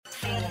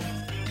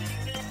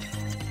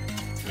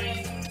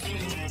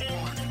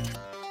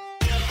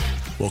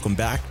Welcome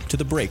back to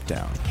The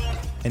Breakdown,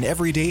 an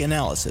everyday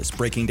analysis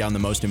breaking down the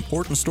most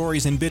important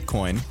stories in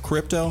Bitcoin,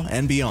 crypto,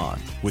 and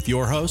beyond, with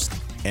your host,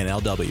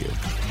 NLW.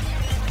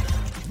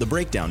 The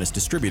Breakdown is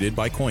distributed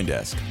by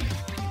CoinDesk.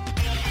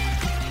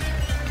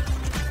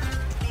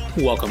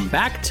 Welcome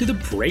back to The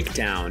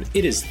Breakdown.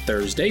 It is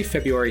Thursday,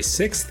 February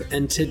 6th,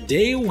 and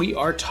today we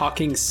are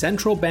talking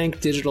central bank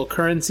digital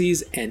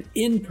currencies and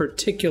in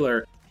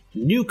particular,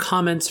 new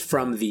comments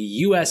from the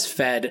US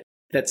Fed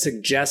that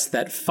suggest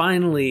that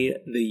finally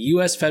the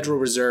US Federal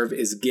Reserve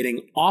is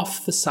getting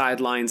off the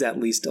sidelines at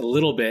least a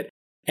little bit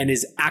and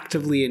is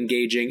actively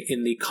engaging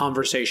in the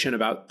conversation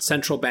about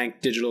central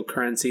bank digital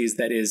currencies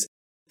that is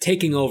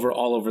taking over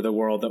all over the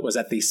world, that was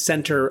at the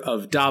center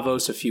of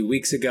Davos a few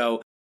weeks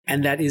ago,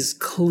 and that is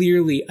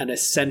clearly an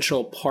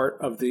essential part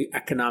of the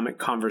economic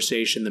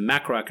conversation, the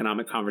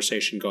macroeconomic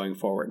conversation going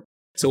forward.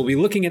 So we'll be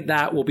looking at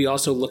that. We'll be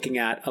also looking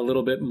at a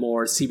little bit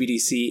more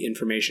CBDC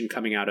information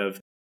coming out of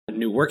a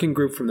new working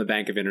group from the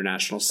Bank of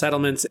International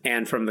Settlements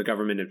and from the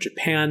government of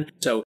Japan.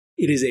 So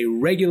it is a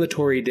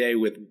regulatory day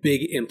with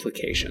big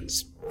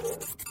implications.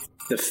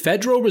 The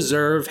Federal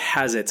Reserve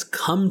has its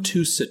come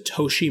to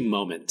Satoshi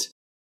moment.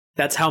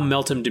 That's how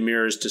Meltem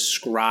Demirors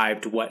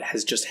described what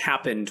has just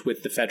happened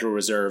with the Federal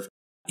Reserve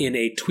in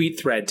a tweet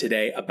thread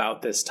today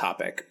about this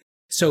topic.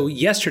 So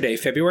yesterday,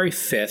 February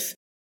 5th,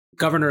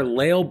 Governor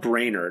Lael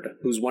Brainerd,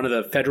 who's one of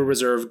the Federal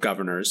Reserve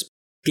governors,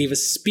 gave a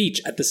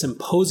speech at the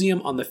Symposium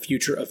on the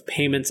Future of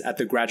Payments at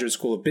the Graduate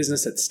School of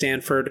Business at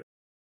Stanford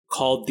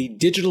called The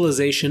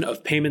Digitalization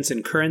of Payments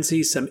and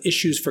Currency, Some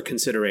Issues for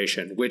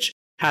Consideration, which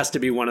has to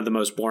be one of the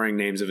most boring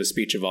names of a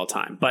speech of all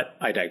time, but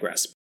I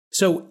digress.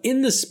 So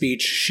in the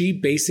speech, she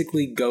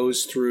basically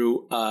goes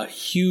through a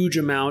huge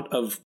amount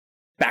of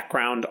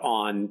background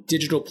on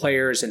digital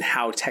players and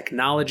how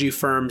technology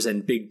firms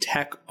and big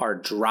tech are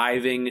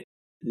driving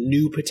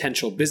new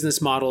potential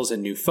business models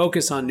and new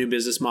focus on new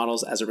business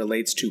models as it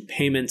relates to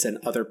payments and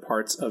other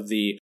parts of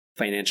the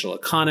financial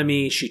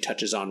economy. She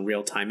touches on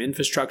real-time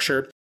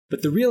infrastructure.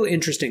 But the real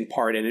interesting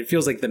part, and it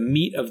feels like the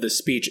meat of the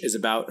speech, is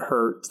about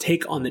her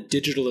take on the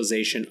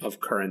digitalization of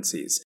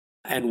currencies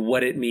and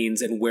what it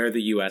means and where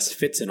the US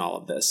fits in all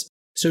of this.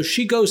 So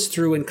she goes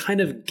through and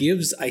kind of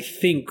gives, I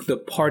think, the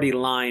party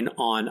line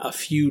on a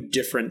few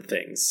different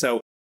things. So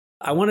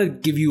I want to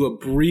give you a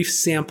brief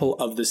sample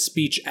of the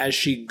speech as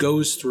she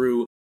goes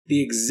through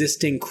the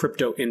existing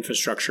crypto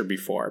infrastructure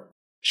before.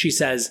 She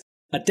says,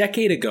 "A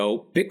decade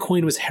ago,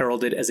 Bitcoin was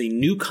heralded as a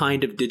new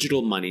kind of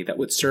digital money that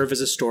would serve as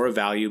a store of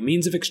value,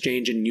 means of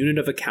exchange, and unit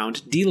of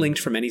account delinked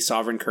from any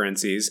sovereign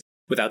currencies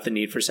without the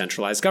need for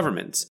centralized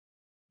governments.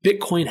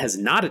 Bitcoin has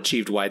not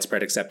achieved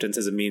widespread acceptance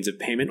as a means of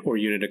payment or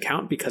unit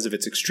account because of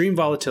its extreme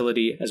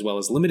volatility, as well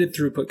as limited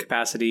throughput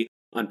capacity,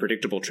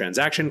 unpredictable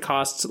transaction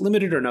costs,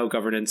 limited or no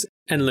governance,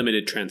 and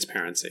limited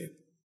transparency."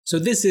 So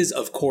this is,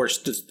 of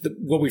course,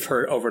 what we've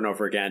heard over and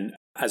over again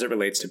as it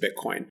relates to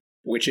Bitcoin,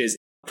 which is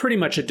pretty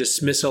much a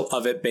dismissal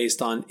of it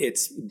based on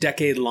its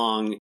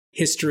decade-long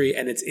history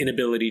and its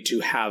inability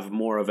to have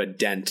more of a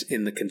dent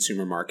in the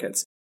consumer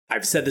markets.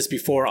 I've said this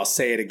before, I'll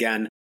say it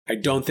again. I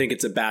don't think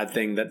it's a bad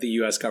thing that the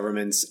US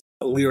government's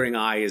leering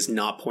eye is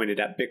not pointed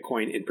at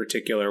Bitcoin in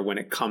particular when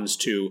it comes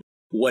to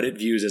what it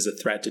views as a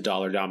threat to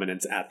dollar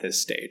dominance at this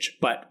stage.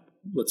 But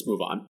let's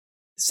move on.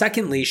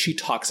 Secondly, she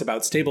talks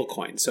about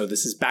stablecoins. So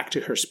this is back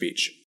to her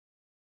speech.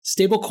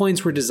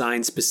 Stablecoins were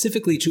designed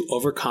specifically to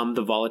overcome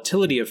the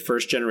volatility of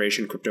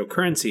first-generation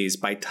cryptocurrencies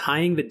by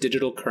tying the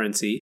digital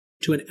currency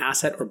to an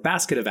asset or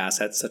basket of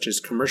assets such as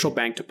commercial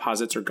bank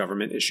deposits or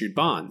government-issued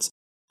bonds.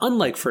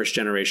 Unlike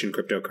first-generation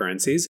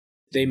cryptocurrencies,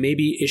 they may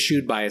be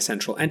issued by a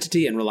central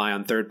entity and rely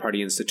on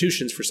third-party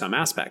institutions for some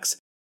aspects.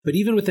 But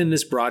even within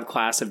this broad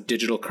class of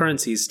digital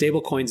currencies,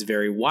 stablecoins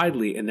vary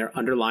widely in their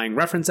underlying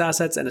reference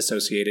assets and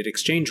associated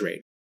exchange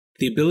rate,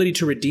 the ability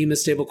to redeem the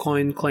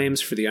stablecoin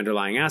claims for the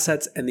underlying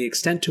assets, and the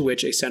extent to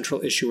which a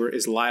central issuer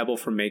is liable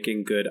for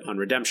making good on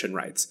redemption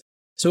rights.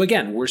 So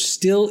again, we're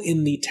still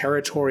in the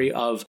territory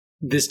of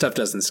this stuff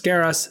doesn't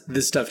scare us,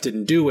 this stuff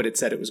didn't do what it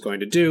said it was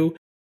going to do,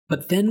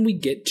 but then we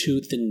get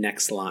to the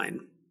next line.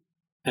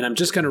 And I'm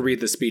just going to read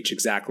the speech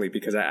exactly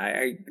because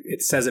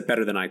it says it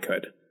better than I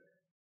could.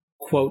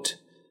 Quote,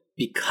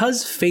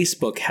 "Because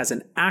Facebook has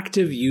an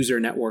active user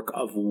network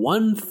of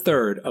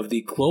 1/3 of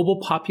the global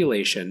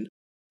population,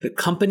 the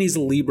company's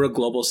Libra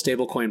global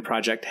stablecoin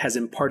project has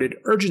imparted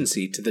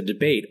urgency to the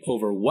debate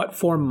over what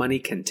form money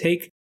can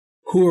take,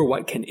 who or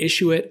what can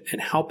issue it, and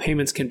how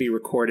payments can be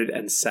recorded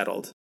and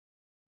settled."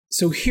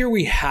 So here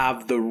we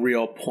have the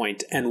real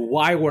point and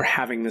why we're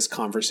having this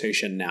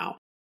conversation now.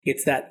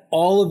 It's that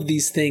all of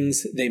these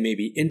things, they may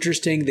be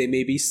interesting, they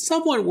may be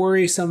somewhat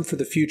worrisome for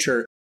the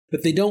future,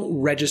 but they don't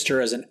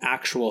register as an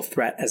actual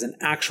threat, as an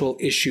actual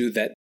issue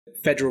that the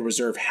Federal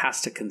Reserve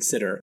has to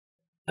consider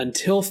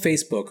until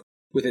Facebook,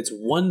 with its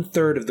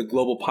 1/3 of the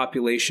global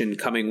population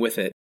coming with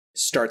it,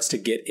 starts to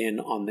get in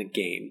on the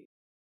game.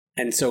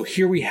 And so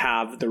here we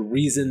have the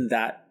reason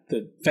that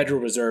the Federal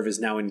Reserve is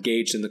now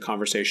engaged in the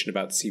conversation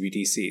about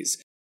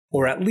CBDCs,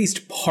 or at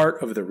least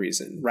part of the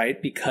reason,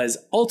 right? Because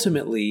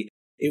ultimately,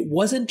 it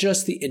wasn't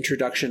just the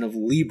introduction of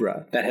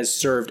Libra that has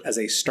served as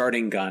a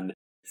starting gun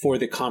for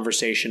the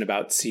conversation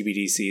about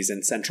CBDCs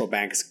and central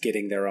banks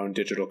getting their own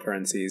digital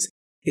currencies.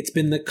 It's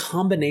been the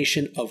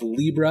combination of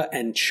Libra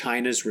and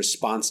China's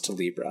response to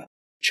Libra.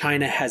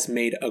 China has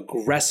made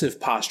aggressive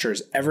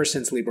postures ever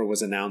since Libra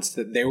was announced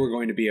that they were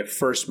going to be a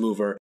first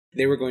mover.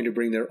 They were going to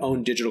bring their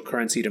own digital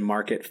currency to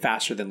market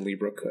faster than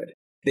Libra could.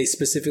 They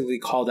specifically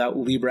called out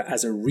Libra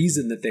as a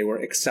reason that they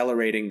were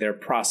accelerating their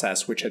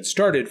process, which had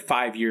started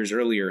 5 years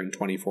earlier in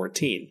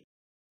 2014.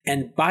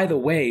 And by the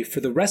way, for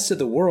the rest of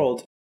the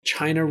world,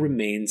 China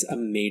remains a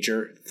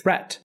major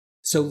threat.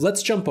 So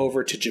let's jump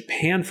over to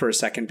Japan for a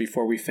second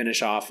before we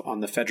finish off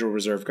on the Federal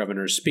Reserve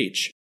Governor's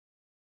speech.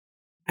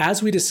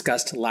 As we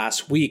discussed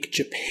last week,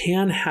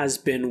 Japan has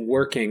been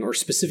working, or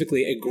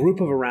specifically a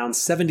group of around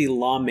 70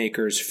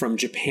 lawmakers from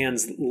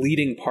Japan's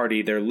leading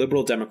party, their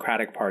Liberal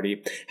Democratic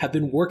Party, have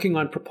been working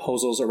on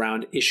proposals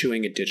around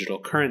issuing a digital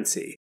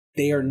currency.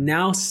 They are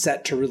now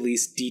set to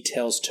release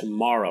details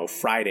tomorrow,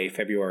 Friday,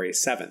 February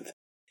 7th.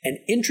 And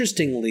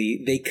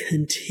interestingly, they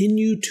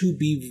continue to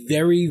be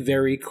very,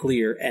 very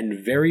clear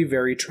and very,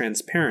 very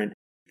transparent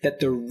that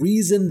the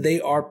reason they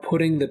are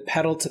putting the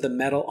pedal to the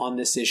metal on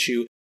this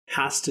issue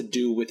has to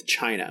do with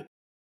China.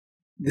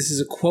 This is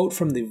a quote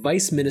from the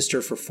Vice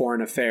Minister for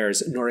Foreign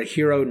Affairs,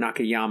 Norihiro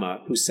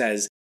Nakayama, who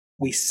says,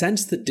 "We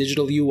sense the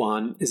digital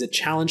yuan is a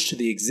challenge to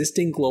the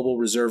existing global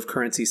reserve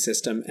currency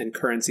system and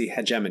currency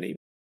hegemony.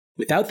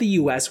 Without the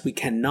US, we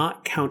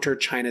cannot counter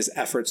China's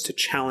efforts to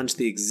challenge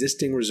the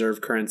existing reserve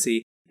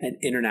currency and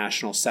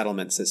international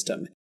settlement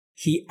system."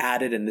 He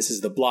added, and this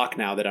is the block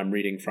now that I'm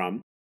reading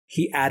from,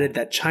 he added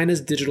that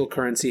China's digital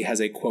currency has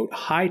a, quote,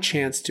 high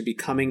chance to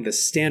becoming the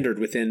standard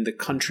within the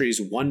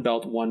country's One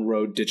Belt, One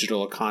Road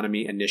digital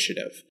economy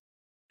initiative.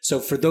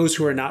 So for those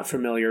who are not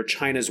familiar,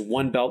 China's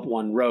One Belt,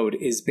 One Road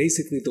is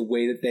basically the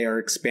way that they are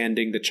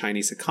expanding the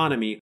Chinese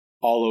economy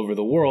all over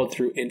the world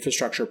through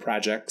infrastructure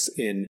projects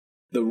in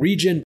the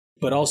region,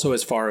 but also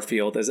as far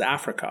afield as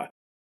Africa.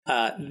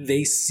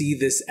 They see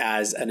this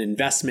as an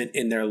investment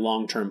in their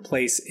long-term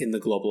place in the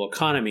global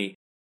economy.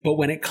 But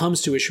when it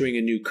comes to issuing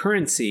a new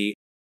currency,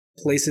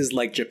 places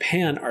like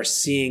Japan are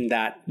seeing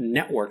that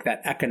network,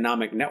 that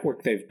economic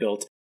network they've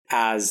built,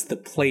 as the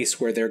place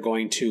where they're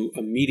going to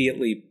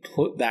immediately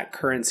put that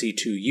currency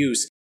to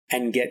use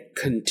and get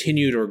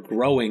continued or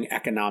growing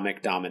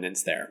economic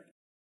dominance there.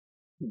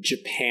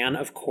 Japan,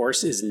 of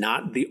course, is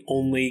not the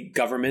only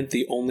government,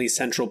 the only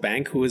central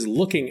bank who is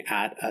looking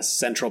at a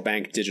central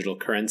bank digital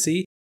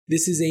currency.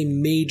 This is a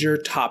major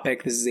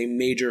topic. This is a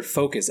major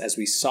focus, as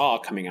we saw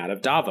coming out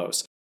of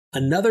Davos.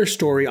 Another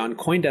story on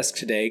CoinDesk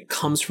today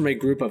comes from a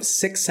group of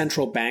 6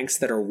 central banks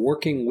that are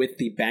working with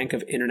the Bank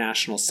of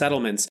International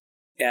Settlements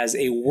as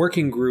a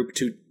working group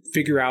to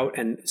figure out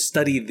and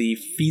study the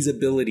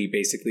feasibility,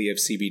 basically, of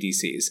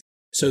CBDCs.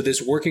 So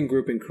this working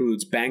group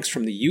includes banks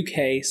from the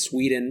UK,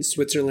 Sweden,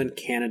 Switzerland,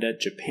 Canada,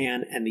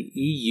 Japan, and the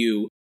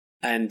EU,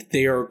 and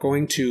they are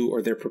going to,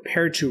 or they're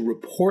prepared to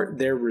report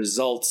their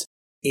results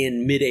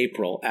in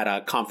mid-April at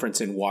a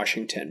conference in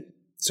Washington.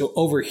 So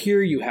over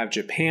here you have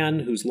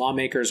Japan, whose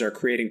lawmakers are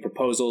creating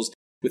proposals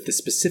with the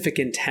specific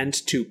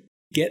intent to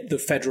get the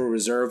Federal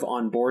Reserve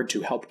on board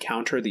to help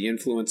counter the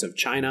influence of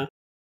China.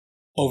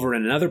 Over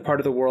in another part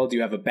of the world,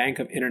 you have a Bank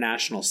of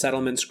International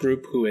Settlements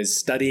group who is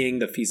studying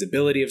the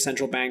feasibility of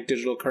central bank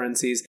digital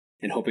currencies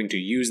and hoping to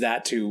use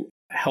that to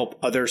help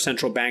other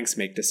central banks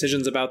make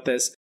decisions about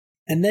this.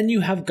 And then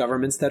you have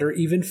governments that are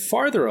even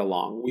farther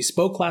along. We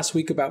spoke last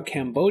week about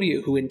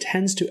Cambodia, who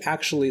intends to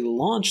actually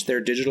launch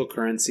their digital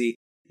currency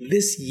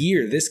this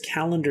year, this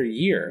calendar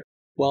year.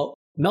 Well,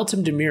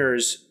 Meltem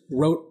Demirors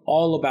wrote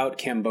all about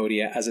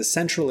Cambodia as a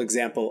central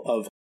example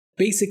of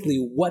basically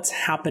what's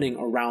happening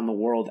around the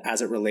world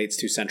as it relates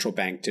to central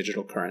bank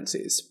digital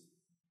currencies.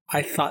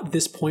 I thought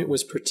this point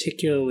was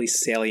particularly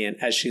salient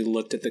as she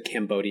looked at the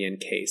Cambodian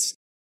case.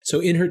 So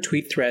in her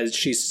tweet thread,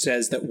 she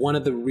says that one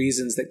of the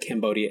reasons that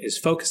Cambodia is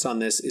focused on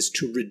this is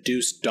to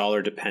reduce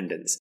dollar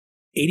dependence.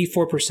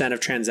 84% of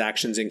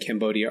transactions in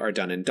Cambodia are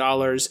done in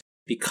dollars.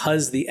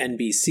 Because the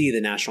NBC,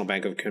 the National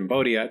Bank of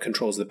Cambodia,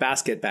 controls the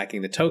basket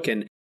backing the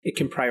token, it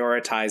can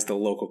prioritize the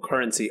local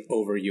currency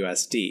over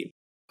USD.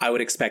 I would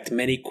expect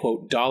many,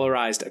 quote,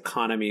 dollarized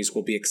economies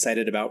will be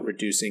excited about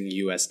reducing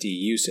USD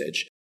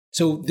usage.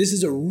 So this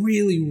is a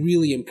really,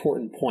 really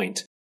important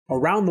point.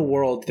 Around the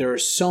world, there are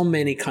so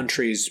many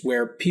countries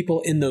where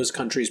people in those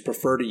countries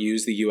prefer to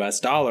use the US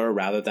dollar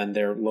rather than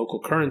their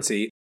local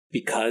currency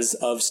because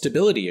of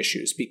stability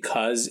issues,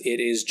 because it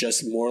is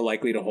just more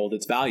likely to hold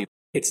its value.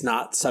 It's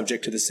not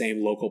subject to the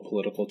same local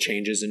political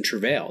changes and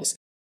travails.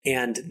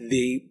 And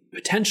they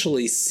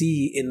potentially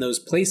see in those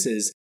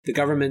places, the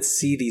governments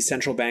see these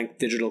central bank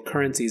digital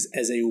currencies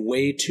as a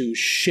way to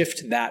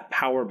shift that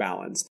power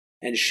balance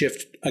and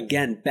shift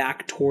again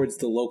back towards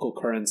the local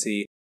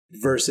currency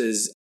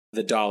versus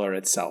the dollar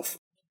itself.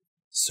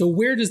 So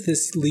where does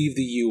this leave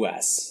the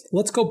US?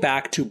 Let's go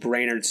back to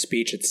Brainerd's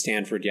speech at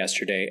Stanford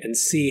yesterday and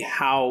see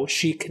how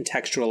she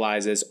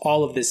contextualizes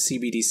all of this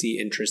CBDC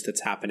interest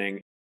that's happening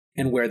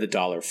and where the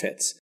dollar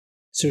fits.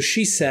 So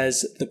she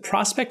says the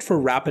prospect for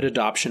rapid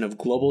adoption of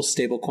global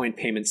stablecoin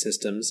payment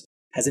systems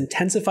has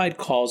intensified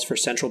calls for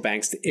central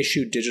banks to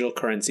issue digital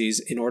currencies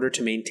in order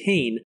to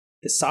maintain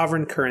the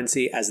sovereign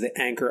currency as the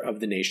anchor of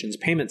the nation's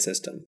payment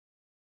system.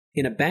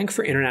 In a Bank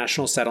for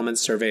International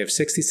Settlements survey of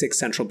 66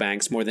 central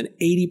banks, more than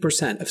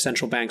 80% of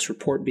central banks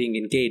report being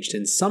engaged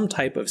in some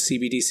type of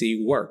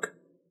CBDC work.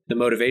 The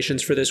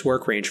motivations for this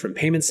work range from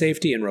payment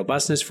safety and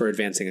robustness for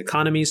advancing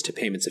economies to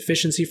payments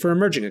efficiency for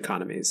emerging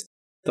economies.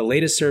 The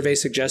latest survey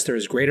suggests there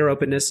is greater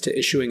openness to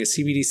issuing a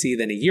CBDC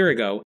than a year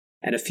ago,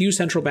 and a few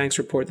central banks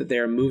report that they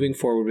are moving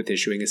forward with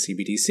issuing a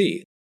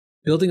CBDC.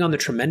 Building on the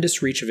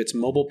tremendous reach of its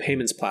mobile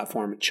payments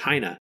platform,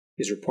 China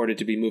is reported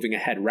to be moving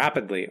ahead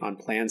rapidly on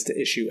plans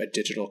to issue a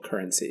digital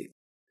currency.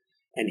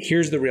 And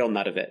here's the real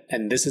nut of it,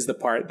 and this is the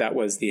part that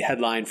was the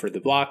headline for The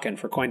Block and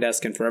for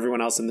CoinDesk and for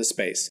everyone else in this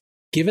space.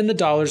 Given the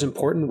dollar's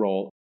important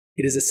role,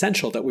 it is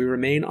essential that we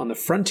remain on the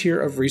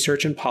frontier of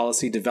research and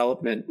policy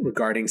development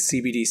regarding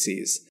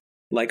CBDCs.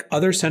 Like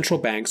other central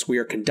banks, we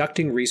are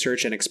conducting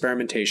research and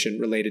experimentation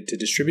related to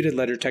distributed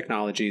ledger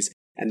technologies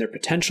and their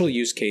potential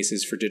use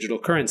cases for digital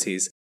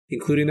currencies,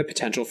 including the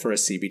potential for a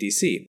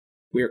CBDC.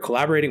 We are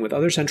collaborating with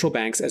other central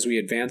banks as we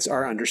advance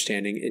our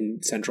understanding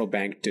in central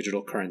bank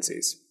digital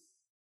currencies.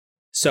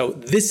 So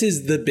this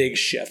is the big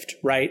shift,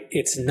 right?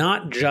 It's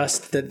not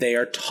just that they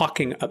are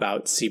talking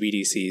about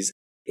CBDCs.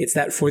 It's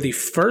that for the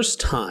first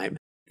time,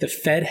 the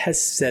Fed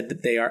has said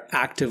that they are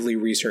actively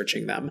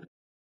researching them.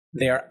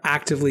 They are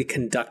actively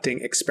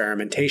conducting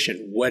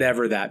experimentation,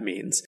 whatever that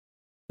means.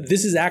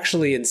 This is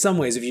actually, in some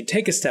ways, if you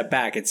take a step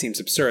back, it seems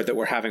absurd that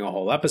we're having a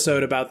whole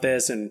episode about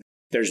this and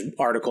there's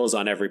articles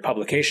on every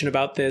publication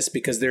about this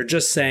because they're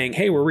just saying,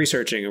 hey, we're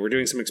researching and we're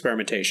doing some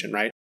experimentation,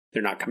 right?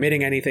 They're not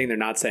committing anything. They're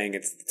not saying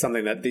it's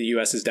something that the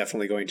US is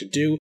definitely going to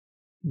do.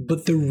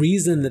 But the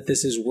reason that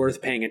this is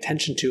worth paying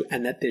attention to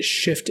and that this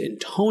shift in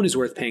tone is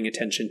worth paying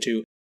attention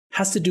to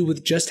has to do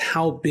with just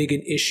how big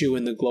an issue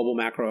in the global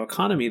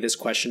macroeconomy this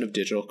question of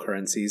digital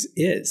currencies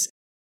is.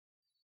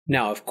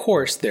 Now, of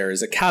course, there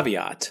is a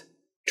caveat.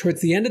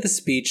 Towards the end of the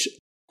speech,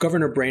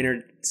 Governor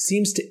Brainerd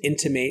seems to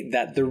intimate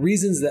that the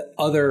reasons that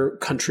other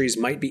countries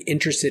might be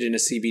interested in a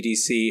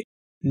CBDC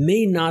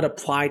may not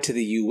apply to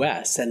the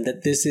US, and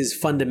that this is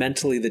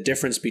fundamentally the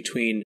difference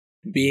between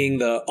being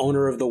the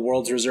owner of the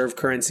world's reserve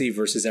currency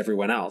versus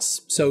everyone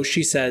else. So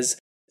she says,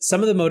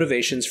 some of the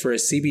motivations for a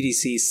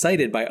CBDC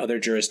cited by other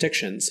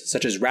jurisdictions,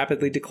 such as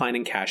rapidly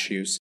declining cash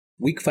use,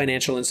 weak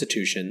financial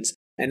institutions,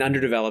 and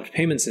underdeveloped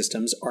payment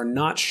systems, are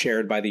not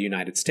shared by the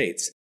United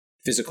States.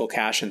 Physical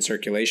cash and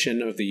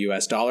circulation of the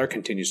US dollar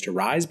continues to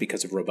rise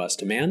because of robust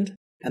demand,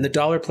 and the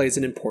dollar plays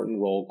an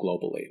important role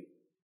globally.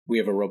 We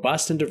have a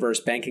robust and diverse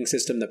banking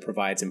system that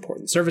provides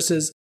important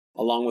services,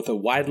 along with a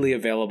widely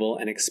available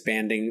and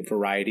expanding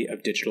variety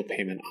of digital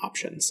payment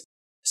options.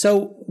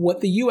 So what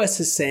the US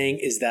is saying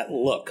is that,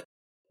 look,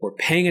 we're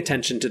paying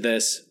attention to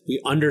this.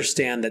 We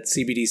understand that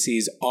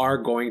CBDCs are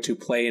going to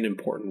play an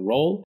important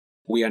role.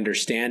 We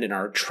understand and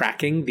are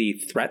tracking the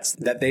threats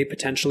that they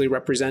potentially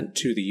represent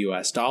to the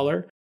US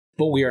dollar,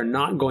 but we are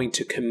not going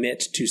to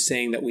commit to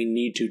saying that we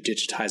need to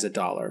digitize a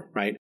dollar,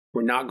 right?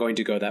 We're not going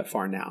to go that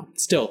far now.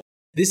 Still,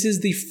 this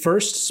is the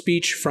first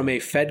speech from a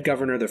Fed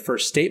governor, the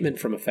first statement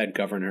from a Fed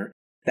governor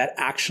that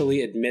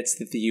actually admits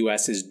that the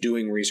US is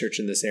doing research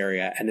in this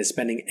area and is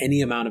spending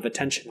any amount of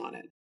attention on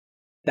it.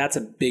 That's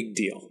a big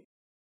deal.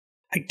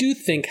 I do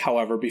think,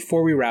 however,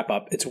 before we wrap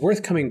up, it's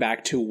worth coming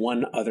back to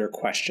one other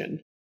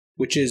question,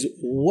 which is,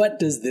 what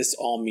does this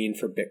all mean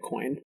for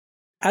Bitcoin?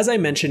 As I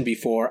mentioned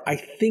before, I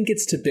think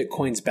it's to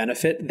Bitcoin's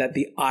benefit that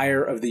the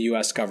ire of the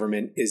US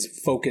government is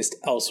focused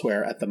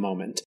elsewhere at the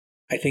moment.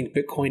 I think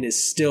Bitcoin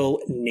is still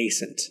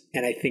nascent,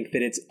 and I think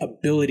that its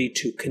ability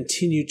to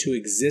continue to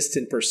exist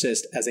and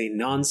persist as a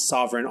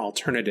non-sovereign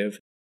alternative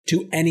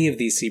to any of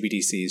these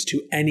CBDCs,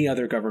 to any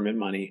other government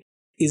money,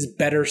 is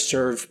better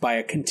served by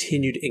a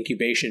continued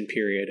incubation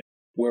period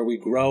where we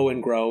grow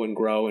and grow and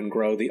grow and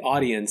grow the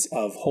audience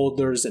of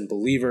holders and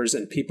believers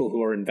and people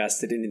who are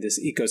invested in this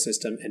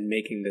ecosystem and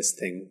making this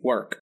thing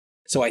work.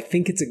 So I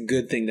think it's a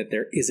good thing that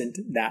there isn't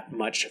that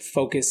much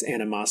focus,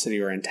 animosity,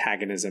 or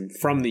antagonism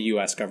from the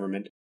US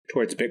government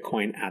towards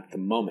Bitcoin at the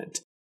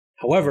moment.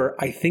 However,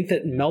 I think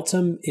that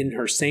Meltem, in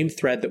her same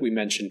thread that we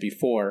mentioned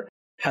before,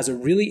 has a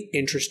really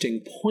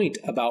interesting point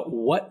about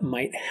what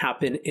might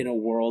happen in a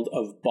world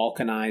of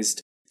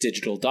balkanized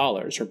digital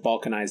dollars or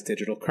balkanized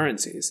digital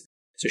currencies.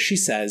 So she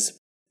says,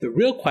 the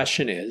real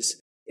question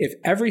is, if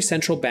every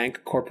central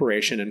bank,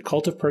 corporation, and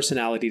cult of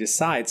personality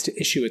decides to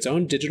issue its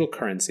own digital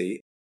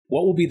currency,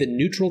 what will be the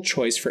neutral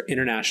choice for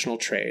international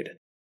trade?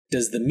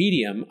 Does the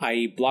medium,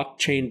 i.e.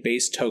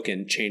 blockchain-based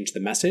token, change the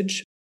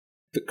message?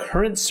 The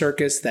current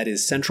circus that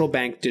is central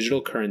bank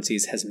digital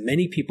currencies has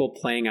many people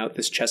playing out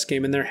this chess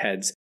game in their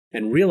heads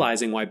and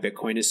realizing why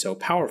Bitcoin is so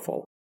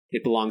powerful.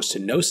 It belongs to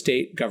no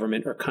state,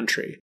 government, or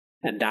country,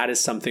 and that is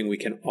something we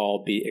can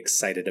all be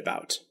excited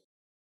about.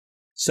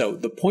 So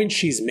the point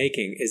she's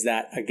making is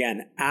that,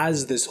 again,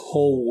 as this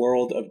whole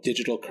world of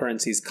digital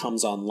currencies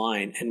comes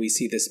online and we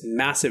see this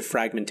massive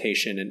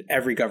fragmentation and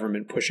every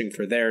government pushing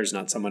for theirs,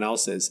 not someone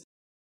else's,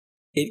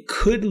 it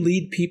could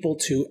lead people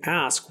to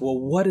ask, well,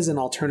 what is an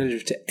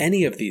alternative to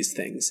any of these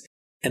things?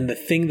 And the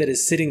thing that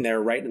is sitting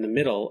there right in the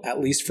middle,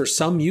 at least for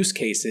some use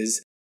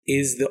cases,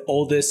 is the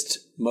oldest,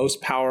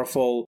 most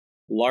powerful,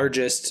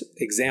 largest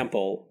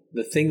example,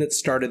 the thing that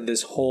started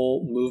this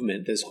whole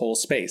movement, this whole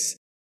space,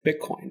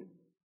 Bitcoin.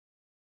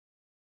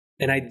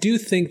 And I do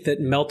think that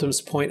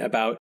Meltem's point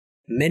about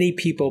many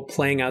people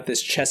playing out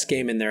this chess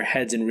game in their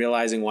heads and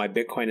realizing why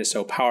Bitcoin is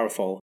so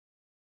powerful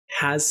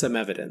has some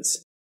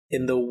evidence.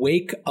 In the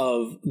wake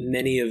of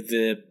many of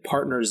the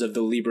partners of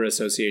the Libra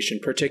Association,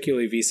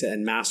 particularly Visa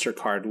and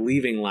MasterCard,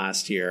 leaving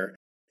last year,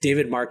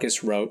 David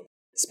Marcus wrote,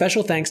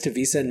 "Special thanks to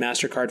Visa and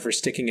MasterCard for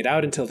sticking it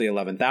out until the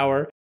 11th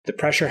hour. The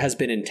pressure has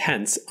been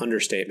intense,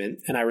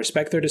 understatement, and I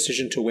respect their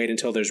decision to wait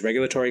until there's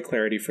regulatory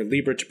clarity for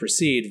Libra to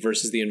proceed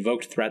versus the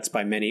invoked threats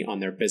by many on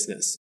their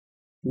business."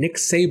 Nick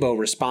Szabo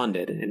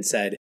responded and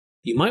said,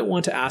 "You might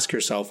want to ask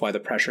yourself why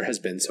the pressure has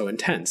been so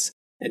intense,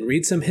 and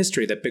read some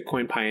history that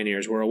Bitcoin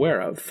pioneers were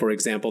aware of, for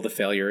example, the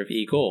failure of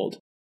e-gold.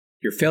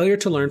 Your failure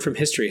to learn from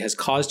history has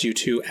caused you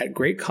to, at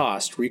great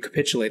cost,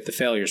 recapitulate the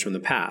failures from the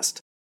past."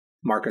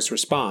 Marcus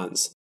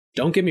responds,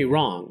 "Don't get me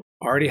wrong,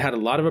 I already had a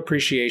lot of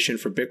appreciation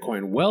for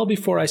Bitcoin well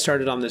before I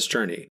started on this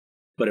journey,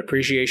 but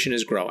appreciation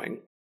is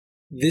growing."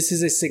 This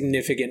is a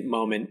significant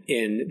moment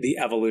in the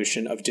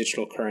evolution of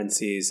digital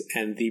currencies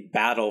and the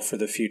battle for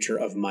the future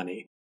of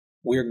money.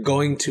 We're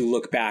going to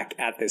look back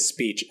at this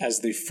speech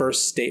as the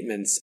first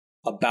statements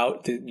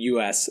about the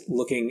US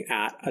looking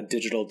at a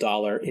digital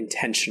dollar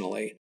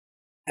intentionally.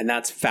 And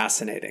that's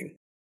fascinating.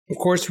 Of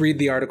course, read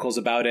the articles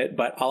about it,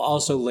 but I'll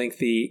also link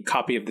the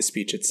copy of the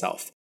speech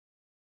itself.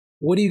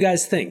 What do you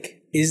guys think?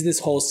 Is this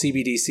whole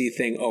CBDC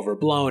thing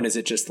overblown? Is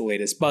it just the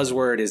latest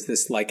buzzword? Is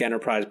this like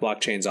enterprise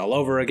blockchains all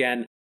over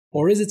again?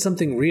 Or is it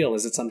something real?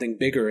 Is it something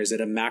bigger? Is it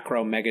a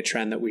macro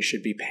megatrend that we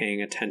should be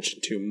paying attention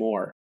to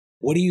more?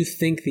 What do you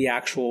think the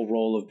actual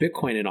role of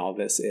Bitcoin in all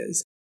this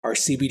is? Are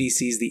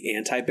CBDCs the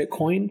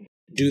anti-Bitcoin?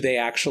 Do they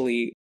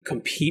actually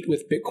compete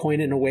with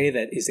Bitcoin in a way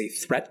that is a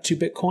threat to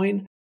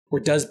Bitcoin? Or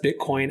does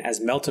Bitcoin,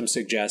 as Meltem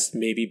suggests,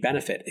 maybe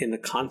benefit in the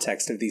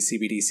context of these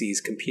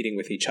CBDCs competing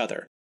with each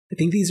other? I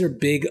think these are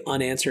big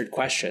unanswered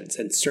questions,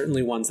 and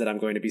certainly ones that I'm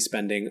going to be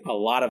spending a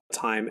lot of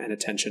time and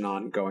attention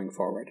on going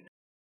forward.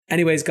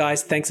 Anyways,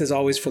 guys, thanks as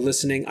always for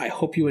listening. I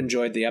hope you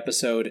enjoyed the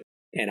episode,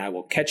 and I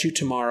will catch you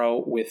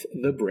tomorrow with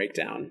the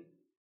breakdown.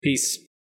 Peace.